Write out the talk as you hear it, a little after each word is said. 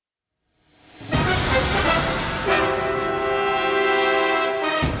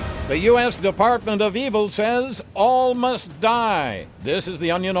The U.S. Department of Evil says all must die. This is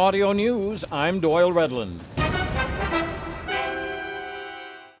the Onion Audio News. I'm Doyle Redland.